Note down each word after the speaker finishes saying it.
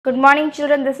Good morning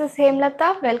children, this is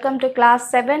Latha. Welcome to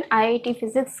class 7 IIT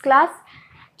Physics class.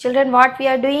 Children, what we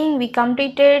are doing, we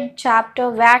completed chapter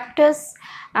vectors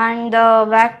and the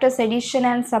vectors addition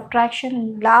and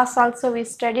subtraction. Last also we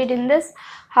studied in this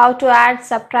how to add,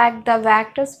 subtract the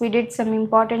vectors. We did some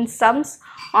important sums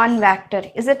on vector.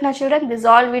 Is it not children? This is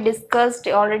all we discussed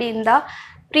already in the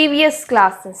previous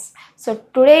classes. So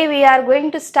today we are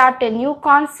going to start a new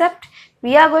concept.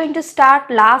 We are going to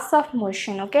start laws of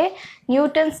motion. Okay,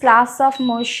 Newton's laws of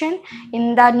motion.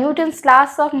 In the Newton's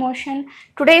laws of motion,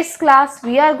 today's class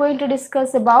we are going to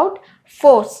discuss about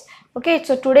force. Okay,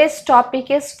 so today's topic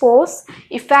is force,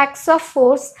 effects of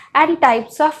force and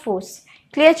types of force.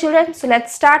 Clear children? So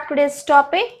let's start today's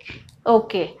topic.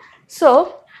 Okay,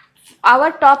 so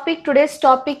our topic, today's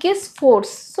topic is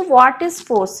force. So what is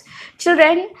force?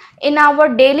 Children, in our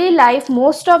daily life,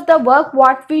 most of the work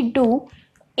what we do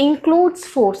includes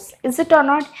force. Is it or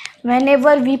not?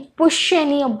 Whenever we push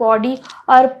any body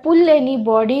or pull any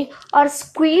body or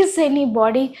squeeze any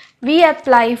body, we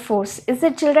apply force. Is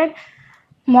it children?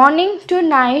 Morning to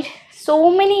night,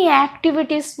 so many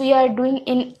activities we are doing.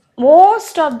 In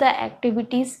most of the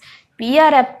activities we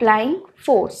are applying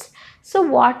force. So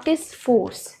what is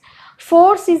force?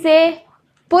 Force is a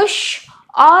push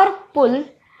or pull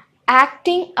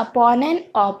acting upon an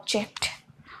object,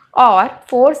 or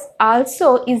force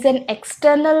also is an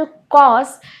external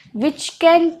cause which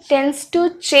can tends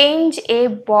to change a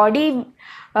body,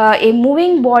 a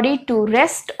moving body to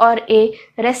rest, or a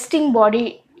resting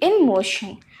body in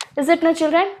motion. Is it no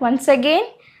children? Once again,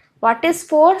 what is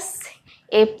force?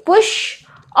 A push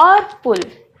or pull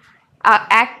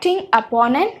acting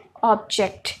upon an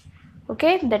object.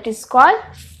 Okay, that is called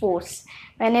force.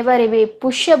 Whenever we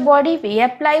push a body, we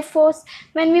apply force.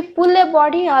 When we pull a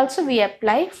body, also we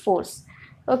apply force.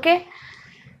 Okay,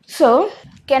 so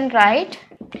can write.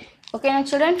 Okay, now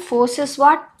children, force is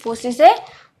what? Force is a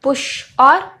push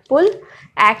or pull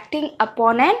acting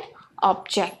upon an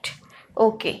object.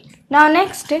 Okay, now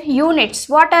next, units.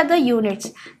 What are the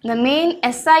units? The main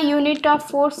SI unit of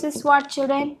force is what,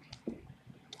 children?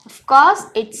 Of course,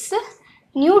 it's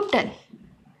Newton.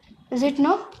 Is it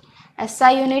no?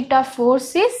 SI unit of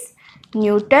force is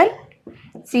Newton.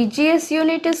 CGS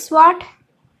unit is what?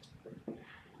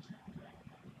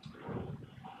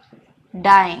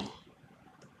 Dyne.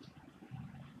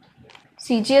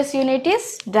 CGS unit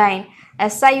is dyne.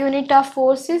 SI unit of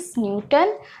force is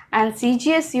Newton and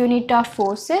CGS unit of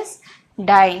force is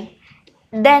dyne.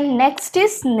 Then next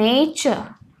is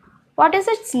nature. What is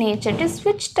its nature? It is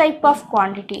which type of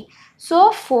quantity?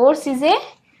 So force is a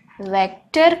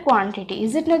vector quantity.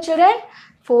 Is it not children?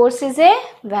 Force is a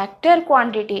vector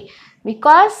quantity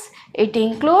because it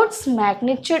includes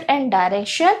magnitude and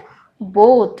direction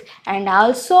both, and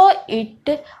also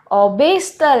it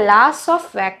obeys the laws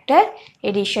of vector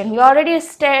addition. We already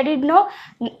studied, no?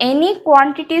 Any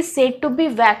quantity is said to be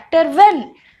vector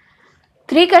when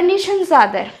three conditions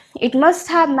are there. It must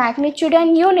have magnitude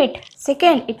and unit.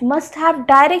 Second, it must have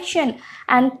direction.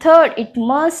 And third, it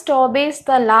must obey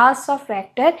the laws of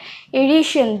vector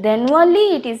addition. Then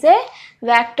only it is a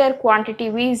vector quantity.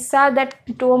 We saw that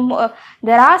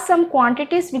there are some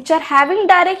quantities which are having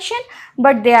direction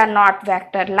but they are not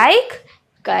vector, like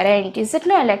current. Is it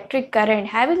no? Electric current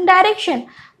having direction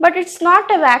but it's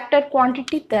not a vector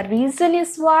quantity. The reason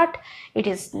is what? It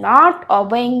is not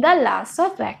obeying the laws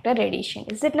of vector addition.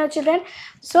 Is it no children?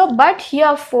 So but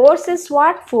here force is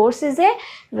what? Force is a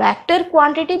vector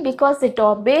quantity because it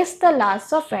obeys the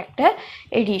laws of vector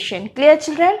addition. Clear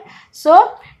children?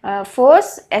 So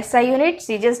force, SI unit,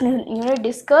 CGS unit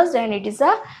discussed, and it is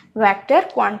a vector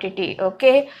quantity.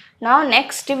 Okay, now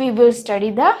next we will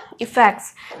study the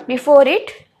effects. Before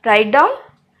it, write down.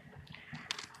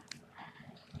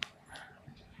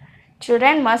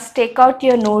 Children must take out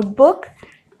your notebook,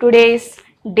 today's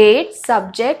date,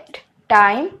 subject,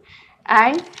 time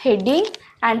and heading,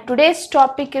 and today's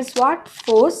topic is what?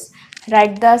 Force.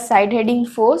 Write the side heading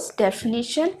force,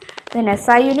 definition, then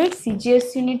SI unit,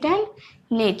 CGS unit and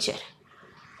nature.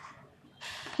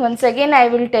 Once again I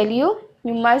will tell you,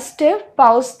 you must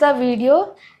pause the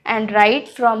video and write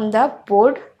from the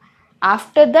board.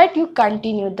 After that you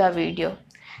continue the video.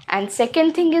 And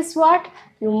second thing is what?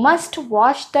 You must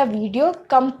watch the video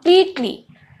completely.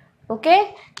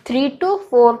 Okay, 3 to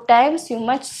 4 times you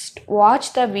must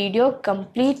watch the video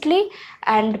completely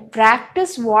and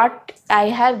practice what I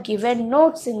have given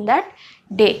notes in that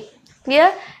day.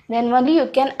 Clear? Then only you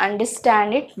can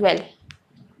understand it well.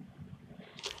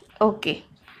 Okay.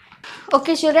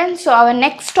 Okay children, so our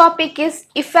next topic is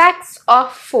effects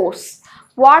of force.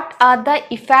 What are the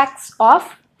effects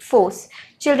of force?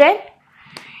 Children,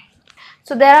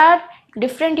 so there are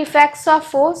different effects of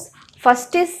force.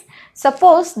 First is,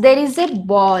 suppose there is a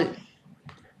ball.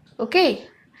 Okay,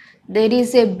 there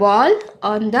is a ball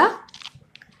on the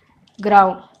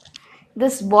ground.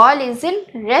 This ball is in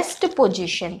rest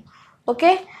position.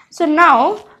 Okay, so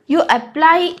now you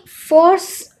apply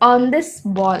force on this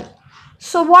ball.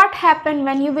 So what happened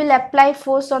when you will apply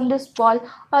force on this ball,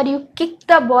 or you kick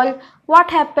the ball?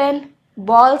 What happened?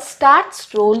 Ball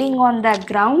starts rolling on the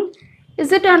ground.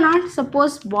 Is it or not?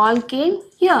 Suppose ball came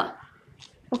here.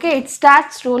 Okay, it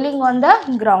starts rolling on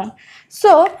the ground.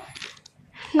 So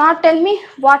now tell me,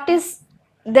 what is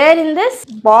there in this?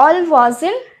 Ball was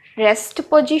in rest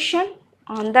position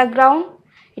on the ground.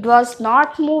 It was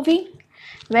not moving.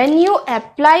 When you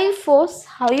apply force,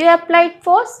 how you applied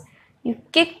force? You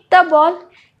kick the ball.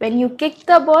 When you kick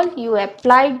the ball, you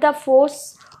applied the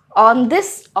force on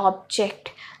this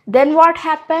object. Then what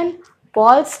happened?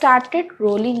 Ball started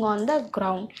rolling on the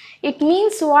ground. It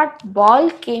means what? Ball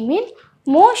came in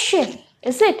motion.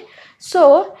 Is it?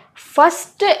 So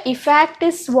first effect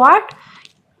is what?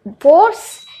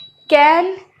 Force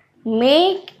can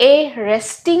make a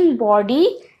resting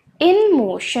body in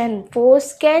motion.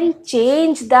 Force can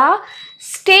change the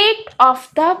state of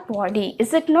the body.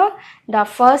 Is it not? The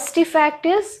first effect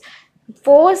is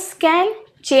force can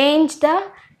change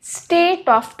the state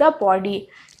of the body.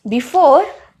 Before,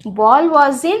 ball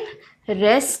was in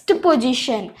rest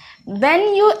position.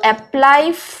 When you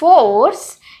apply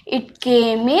force, it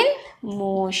came in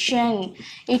motion.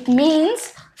 It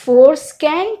means force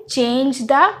can change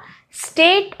the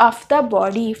state of the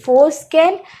body. Force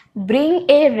can bring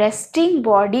a resting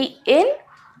body in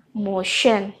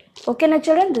motion. Okay, now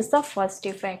children, this is the first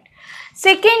effect.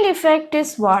 Second effect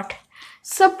is what?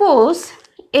 Suppose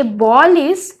a ball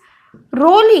is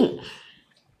rolling.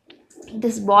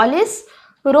 This ball is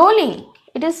rolling.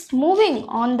 It is moving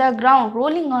on the ground,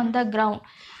 rolling on the ground.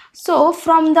 So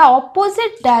from the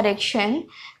opposite direction,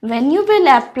 when you will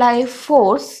apply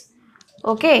force,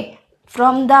 okay,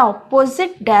 from the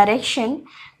opposite direction,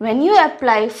 when you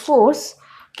apply force,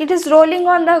 it is rolling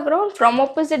on the ground. From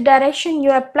opposite direction,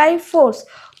 you apply force.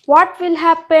 What will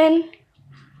happen?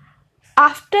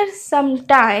 After some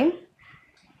time,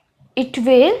 it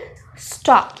will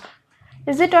stop.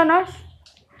 Is it or not?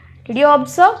 Did you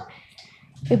observe?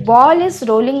 A ball is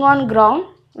rolling on ground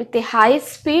with a high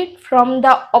speed from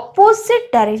the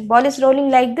opposite direction. Ball is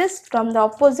rolling like this from the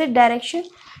opposite direction.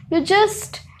 You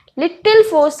just little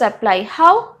force apply.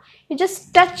 How? You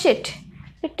just touch it.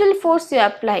 Little force you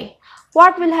apply.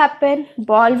 What will happen?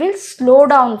 Ball will slow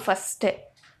down first.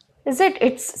 Is it?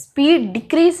 Its speed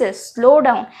decreases, slow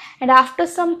down, and after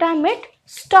some time it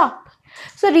stop.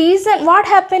 So reason, what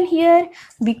happened here?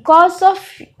 Because of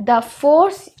the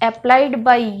force applied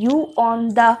by you on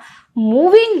the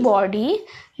moving body,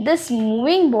 this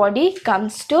moving body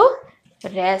comes to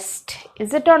rest.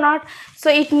 Is it or not? So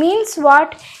it means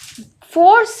what?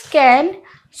 Force can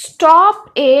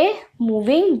stop a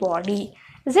moving body.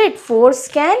 Is it? Force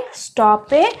can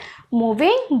stop a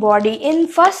moving body. In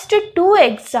first two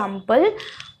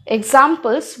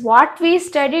examples, what we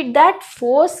studied, that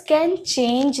force can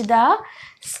change the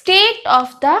state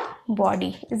of the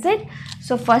body. Is it?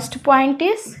 So first point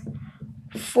is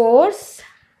force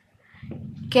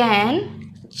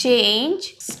can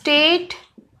change state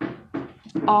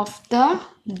of the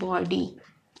body.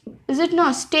 Is it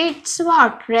not? States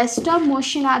what? Rest or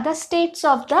motion are the states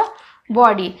of the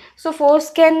body. So force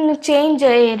can change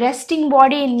a resting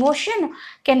body in motion,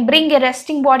 can bring a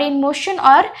resting body in motion,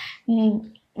 or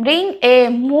bring a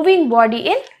moving body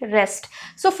in rest.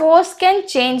 So force can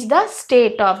change the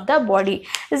state of the body.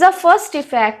 This is the first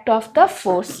effect of the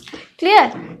force.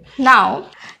 Clear? Now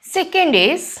second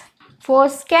is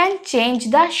force can change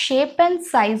the shape and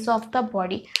size of the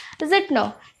body. Is it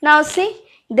no? Now see,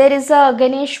 there is a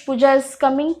Ganesh Puja is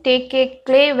coming. Take a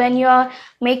clay. When you are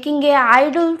making a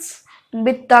idols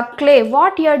with the clay,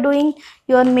 what you are doing?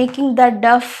 You are making the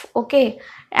duff. Okay,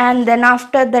 and then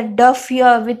after the duff, you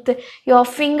are with your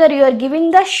finger, you are giving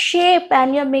the shape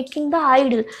and you are making the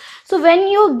idol. So when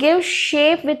you give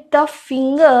shape with the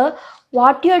finger,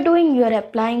 what you are doing? You are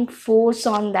applying force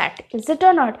on that. Is it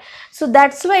or not? So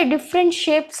that's why different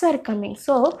shapes are coming.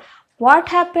 So what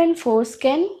happened? Force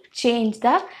can change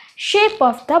the shape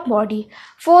of the body.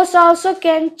 Force also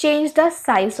can change the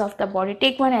size of the body.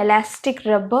 Take one elastic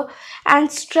rubber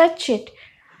and stretch it.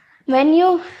 When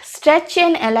you stretch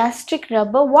an elastic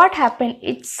rubber, what happens?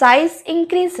 Its size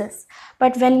increases.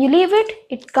 But when you leave it,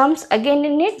 it comes again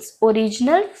in its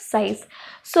original size.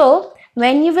 So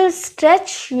when you will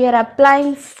stretch, you are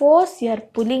applying force, you are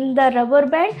pulling the rubber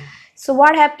band. So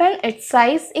what happens? Its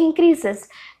size increases.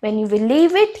 When you will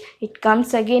leave it, it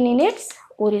comes again in its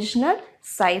original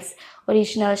size.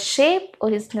 Original shape,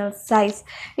 original size.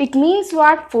 It means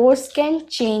what? Force can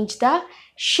change the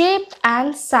shape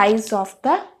and size of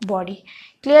the body.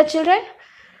 Clear, children?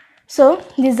 So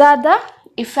these are the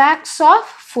effects of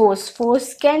force.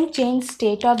 Force can change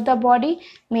state of the body,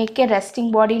 make a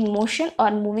resting body in motion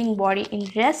or moving body in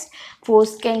rest.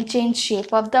 Force can change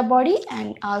shape of the body,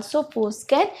 and also force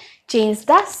can change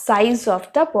the size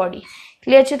of the body.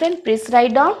 Clear, children? Please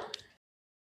write down.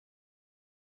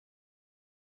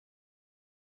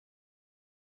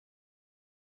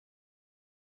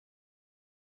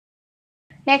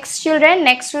 Next, children,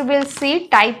 next we will see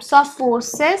types of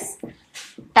forces.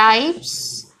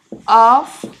 Types of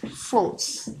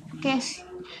force. Okay.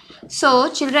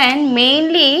 So children,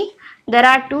 mainly there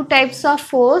are two types of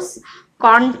force: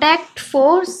 contact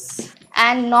force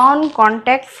and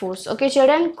non-contact force. Okay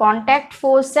children, contact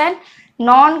force and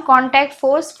non-contact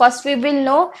force. First we will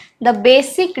know the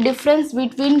basic difference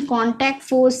between contact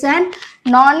force and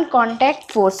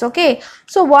non-contact force. Okay,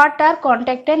 so what are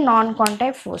contact and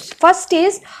non-contact force? First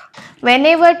is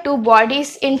whenever two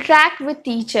bodies interact with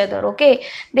each other, okay,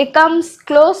 they come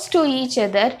close to each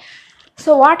other.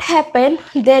 So what happened?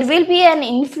 There will be an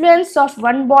influence of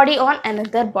one body on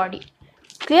another body.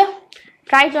 Clear?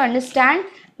 Try to understand.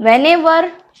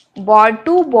 Whenever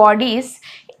two bodies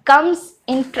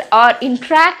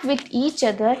interact with each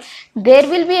other, there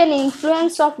will be an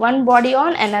influence of one body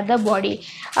on another body.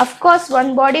 Of course,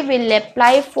 one body will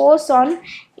apply force on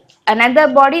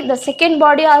another body. The second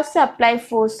body also apply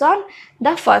force on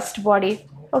the first body.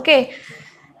 Okay.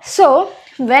 So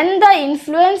when the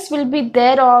influence will be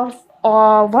there of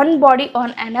one body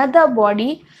on another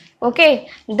body, okay,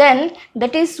 then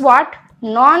that is what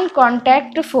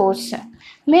non-contact force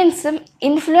means.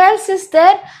 Influence is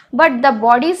there, but the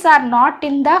bodies are not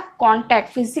in the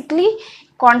contact, physically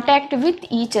contact with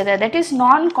each other. That is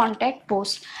non-contact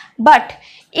force. But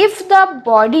if the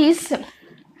bodies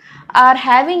are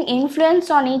having influence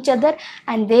on each other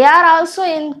and they are also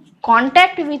in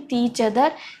contact with each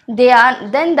other,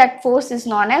 then that force is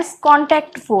known as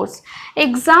contact force.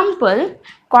 Example,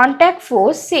 contact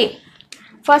force, say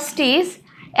first is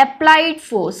applied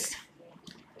force.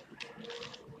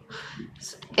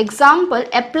 Example,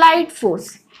 applied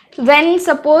force. When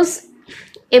suppose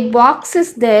a box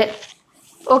is there,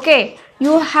 okay,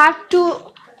 you have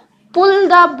to pull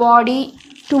the body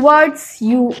towards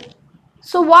you.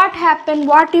 So what happened?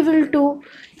 What you will do?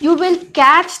 You will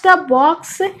catch the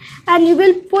box and you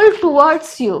will pull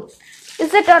towards you.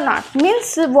 Is it or not?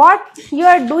 Means what you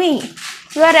are doing?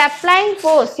 You are applying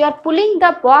force. You are pulling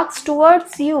the box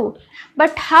towards you.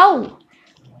 But how?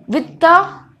 With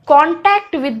the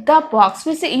contact with the box.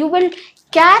 We say you will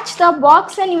catch the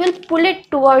box and you will pull it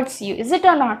towards you. Is it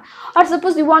or not? Or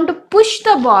suppose you want to push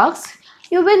the box,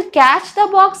 you will catch the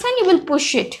box and you will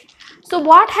push it. So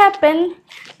what happened?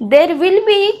 There will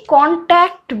be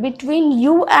contact between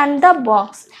you and the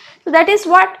box. So that is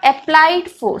what applied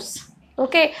force.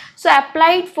 Okay, so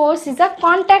applied force is a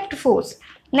contact force.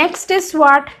 Next is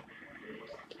what?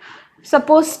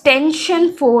 Suppose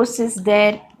tension force is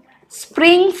there,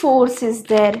 spring force is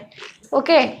there.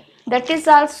 Okay, that is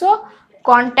also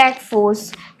contact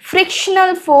force.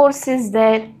 Frictional force is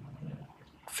there.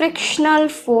 Frictional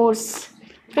force.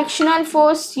 Frictional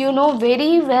force you know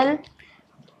very well.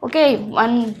 Okay,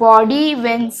 one body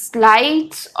when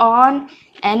slides on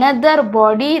another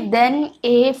body, then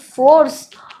a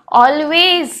force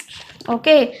always,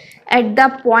 okay, at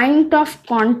the point of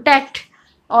contact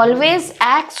always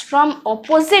acts from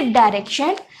opposite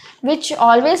direction, which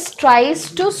always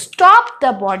tries to stop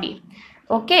the body.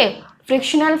 Okay,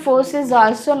 frictional force is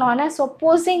also known as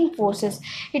opposing forces.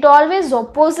 It always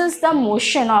opposes the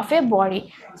motion of a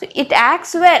body. So it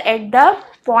acts where? At the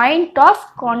point of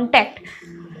contact.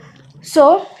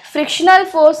 So frictional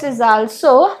force is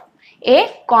also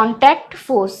a contact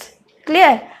force.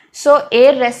 Clear? So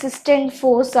air resistance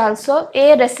force also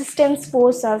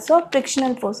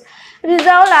frictional force. These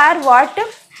all are what?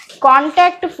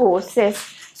 Contact forces.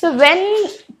 So when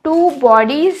two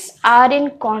bodies are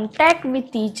in contact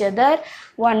with each other,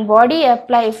 one body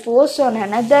apply force on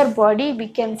another body, we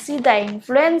can see the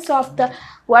influence of the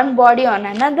one body on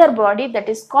another body, that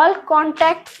is called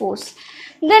contact force.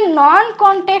 Then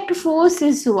non-contact force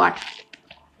is what?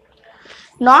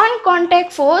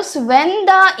 Non-contact force when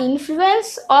the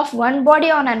influence of one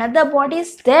body on another body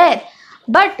is there,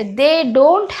 but they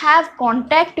don't have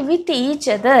contact with each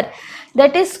other.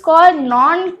 That is called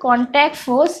non-contact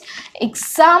force.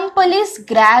 Example is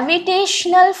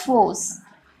gravitational force.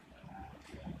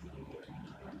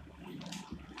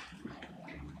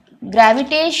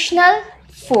 Gravitational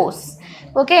force.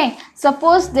 Okay,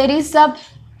 suppose there is a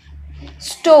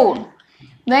stone.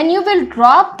 When you will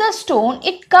drop the stone,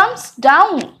 it comes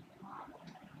down.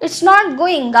 It's not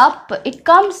going up, it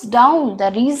comes down.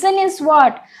 The reason is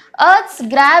what? Earth's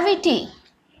gravity.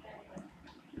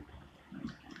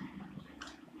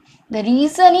 The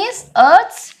reason is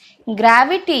Earth's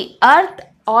gravity. Earth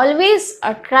always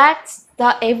attracts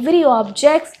the every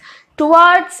object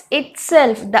towards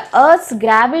itself. The Earth's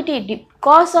gravity,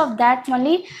 because of that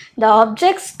only the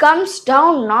objects comes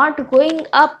down, not going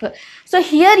up. So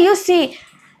here you see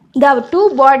the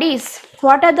two bodies.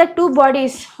 What are the two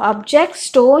bodies? Object,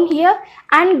 stone here,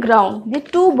 and ground. The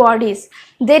two bodies.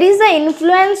 There is an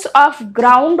influence of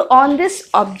ground on this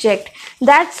object.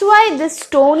 That's why this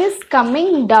stone is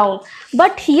coming down.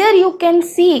 But here you can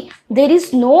see there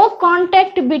is no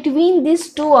contact between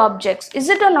these two objects. Is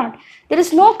it or not? There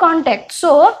is no contact.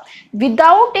 So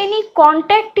without any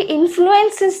contact,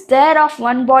 influence is there of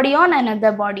one body on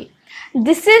another body.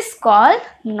 This is called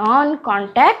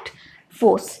non-contact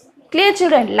force. Clear,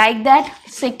 children? Like that.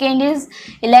 Second is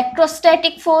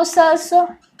electrostatic force also.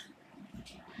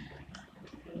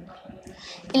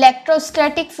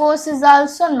 Electrostatic force is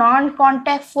also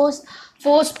non-contact force.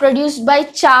 Force produced by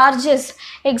charges.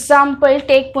 Example,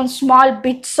 take one small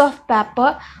bits of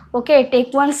paper. Okay,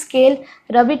 take one scale,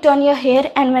 rub it on your hair,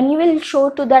 and when you will show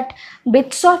to that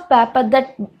bits of paper,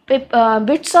 that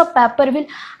bits of paper will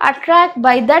attract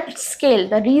by that scale.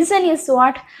 The reason is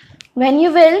what? When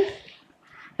you will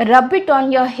rub it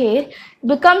on your hair,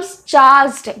 becomes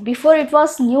charged. Before it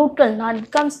was neutral, now it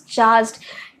becomes charged.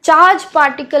 Charge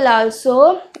particle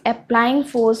also applying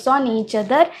force on each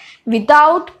other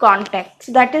without contact.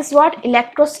 So that is what?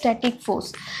 Electrostatic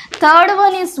force. Third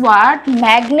one is what?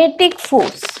 Magnetic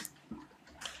force.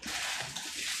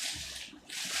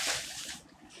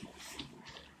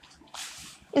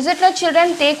 Is it not,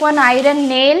 children? Take one iron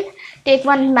nail, take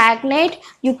one magnet,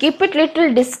 you keep it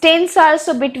little distance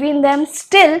also between them.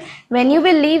 Still, when you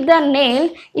will leave the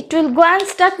nail, it will go and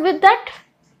stuck with that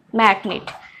magnet.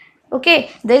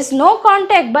 Okay, there is no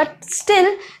contact, but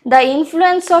still the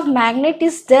influence of magnet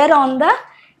is there on the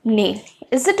nail.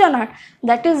 Is it or not?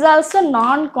 That is also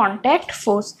non-contact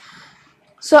force.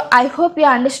 So I hope you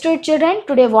understood, children.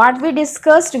 Today what we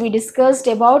discussed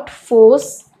about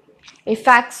force,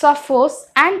 effects of force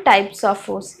and types of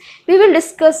force. We will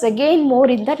discuss again more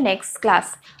in the next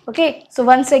class. Okay, so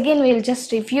once again we will just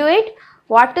review it.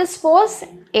 What is force?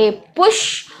 A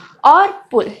push or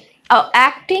pull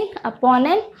acting upon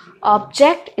an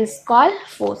object is called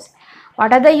force.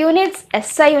 What are the units?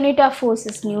 SI unit of force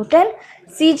is Newton,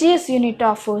 CGS unit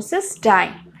of force is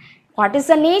Dyne. What is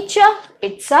the nature?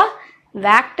 It's a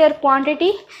vector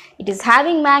quantity. It is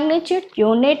having magnitude,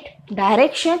 unit,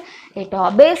 direction. It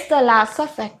obeys the laws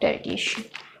of vectorization.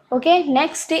 Okay,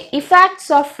 next,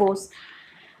 effects of force.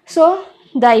 So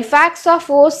the effects of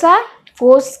force are: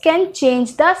 force can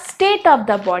change the state of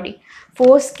the body.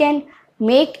 Force can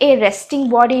make a resting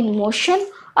body in motion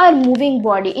or moving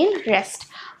body in rest.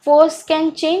 Force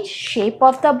can change shape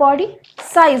of the body,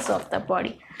 size of the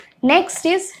body. Next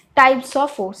is types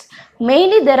of force.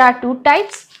 Mainly there are two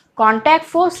types: contact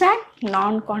force and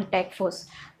non-contact force.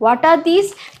 What are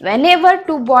these? Whenever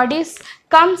two bodies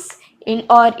comes in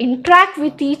or interact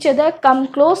with each other, come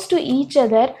close to each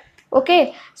other.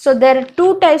 Okay, so there are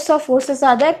two types of forces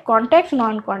are there: contact,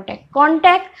 non-contact.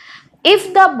 Contact,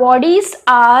 if the bodies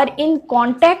are in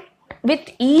contact with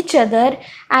each other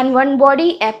and one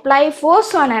body apply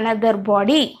force on another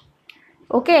body,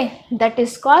 okay, that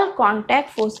is called contact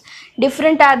force.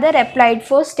 Different are there: applied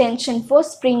force, tension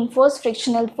force, spring force,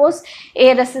 frictional force,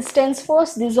 air resistance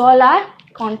force. These all are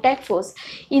contact force.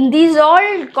 In these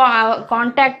all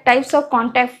contact types of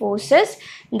contact forces,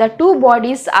 the two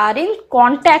bodies are in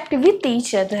contact with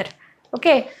each other.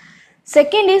 Okay.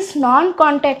 Second is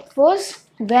non-contact force.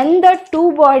 When the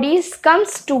two bodies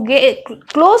comes to get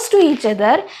close to each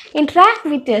other, interact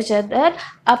with each other,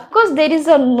 of course there is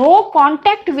a no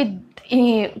contact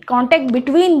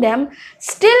between them,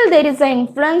 still there is an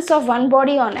influence of one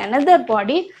body on another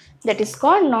body. That is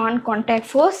called non-contact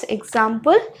force.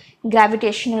 Example: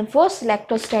 gravitational force,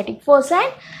 electrostatic force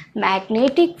and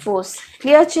magnetic force.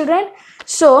 Clear, children?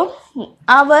 So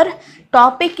our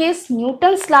topic is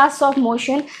Newton's laws of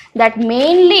motion that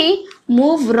mainly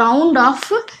move round of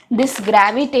this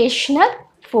gravitational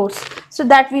force. So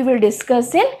that we will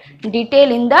discuss in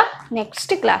detail in the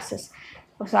next classes.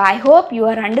 So I hope you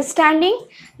are understanding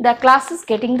the classes,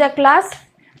 getting the class.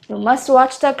 You must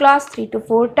watch the class 3 to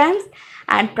 4 times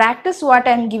and practice what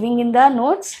I am giving in the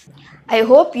notes. I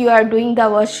hope you are doing the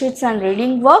worksheets and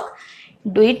reading work.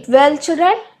 Do it well,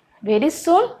 children. Very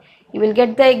soon you will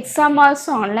get the exam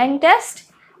also, online test.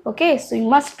 Okay, so you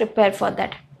must prepare for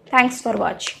that. Thanks for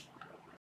watching.